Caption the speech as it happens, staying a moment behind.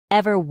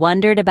ever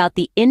wondered about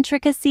the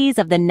intricacies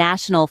of the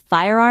National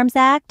Firearms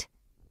Act?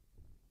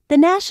 The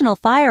National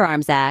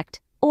Firearms Act,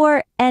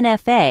 or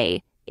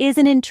NFA, is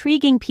an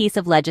intriguing piece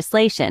of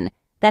legislation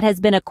that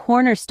has been a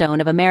cornerstone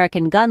of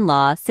American gun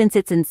law since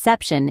its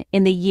inception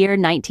in the year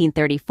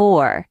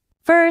 1934.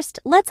 First,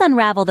 let's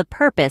unravel the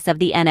purpose of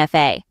the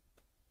NFA.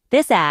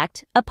 This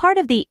act, a part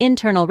of the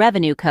Internal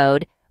Revenue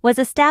Code, was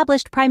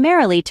established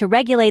primarily to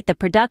regulate the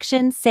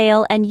production,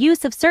 sale, and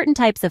use of certain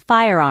types of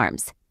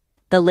firearms.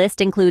 The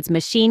list includes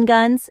machine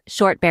guns,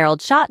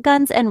 short-barreled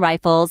shotguns and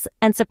rifles,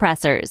 and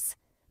suppressors.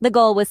 The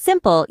goal was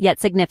simple yet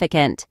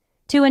significant: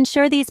 to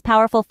ensure these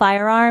powerful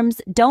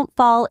firearms don't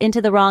fall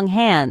into the wrong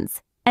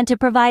hands, and to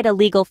provide a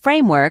legal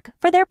framework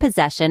for their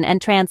possession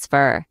and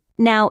transfer.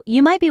 Now,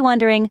 you might be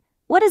wondering,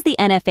 what does the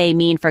NFA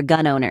mean for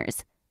gun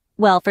owners?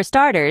 Well, for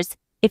starters,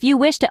 if you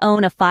wish to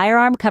own a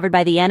firearm covered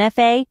by the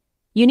NFA,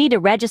 you need to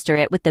register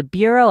it with the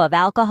Bureau of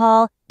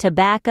Alcohol,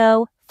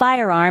 Tobacco,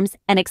 Firearms,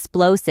 and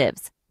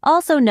Explosives,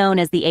 also known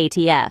as the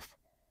ATF.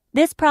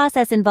 This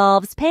process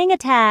involves paying a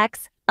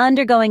tax,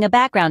 undergoing a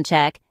background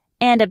check,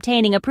 and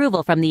obtaining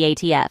approval from the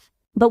ATF.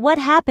 But what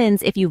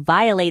happens if you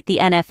violate the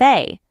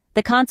NFA?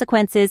 The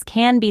consequences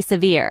can be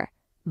severe.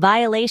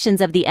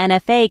 Violations of the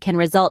NFA can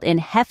result in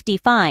hefty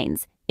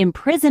fines,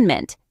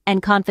 imprisonment,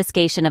 and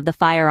confiscation of the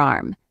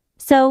firearm.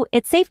 So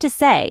it's safe to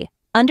say,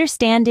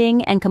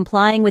 understanding and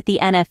complying with the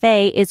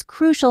NFA is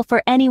crucial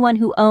for anyone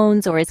who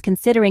owns or is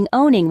considering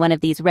owning one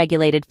of these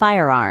regulated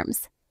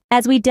firearms.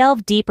 As we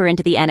delve deeper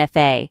into the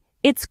NFA,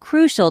 it's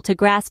crucial to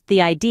grasp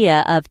the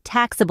idea of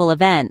taxable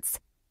events.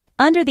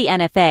 Under the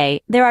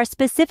NFA, there are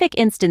specific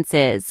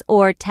instances,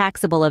 or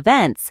taxable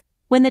events,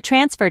 when the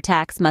transfer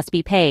tax must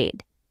be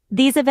paid.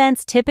 These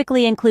events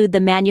typically include the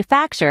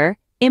manufacture,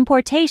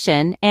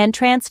 importation, and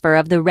transfer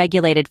of the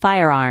regulated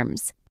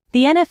firearms.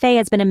 The NFA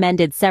has been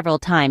amended several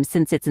times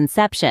since its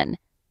inception.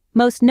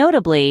 Most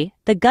notably,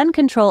 the Gun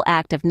Control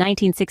Act of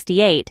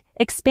 1968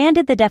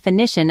 expanded the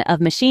definition of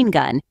machine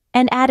gun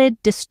and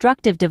added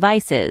destructive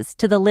devices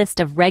to the list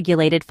of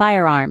regulated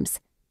firearms.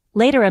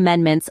 Later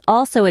amendments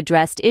also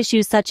addressed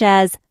issues such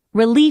as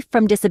relief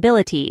from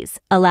disabilities,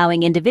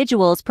 allowing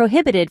individuals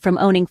prohibited from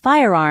owning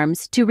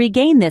firearms to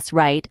regain this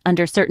right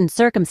under certain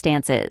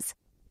circumstances.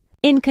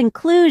 In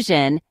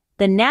conclusion,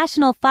 the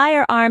National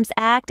Firearms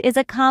Act is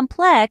a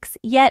complex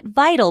yet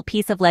vital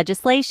piece of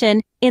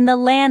legislation in the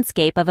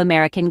landscape of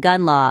American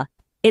gun law.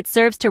 It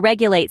serves to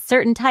regulate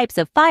certain types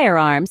of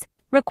firearms,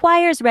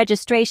 requires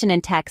registration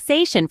and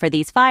taxation for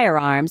these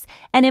firearms,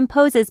 and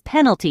imposes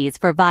penalties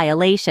for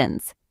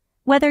violations.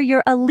 Whether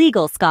you're a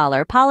legal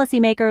scholar,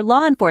 policymaker,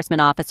 law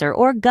enforcement officer,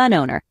 or gun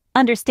owner,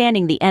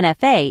 understanding the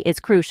NFA is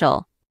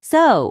crucial.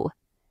 So,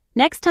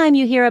 next time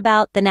you hear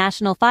about the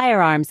National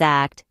Firearms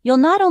Act, you'll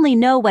not only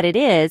know what it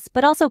is,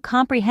 but also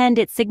comprehend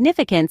its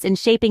significance in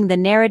shaping the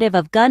narrative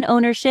of gun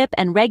ownership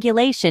and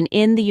regulation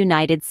in the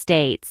United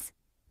States.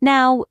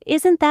 Now,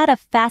 isn't that a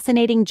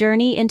fascinating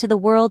journey into the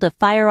world of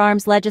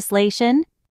firearms legislation?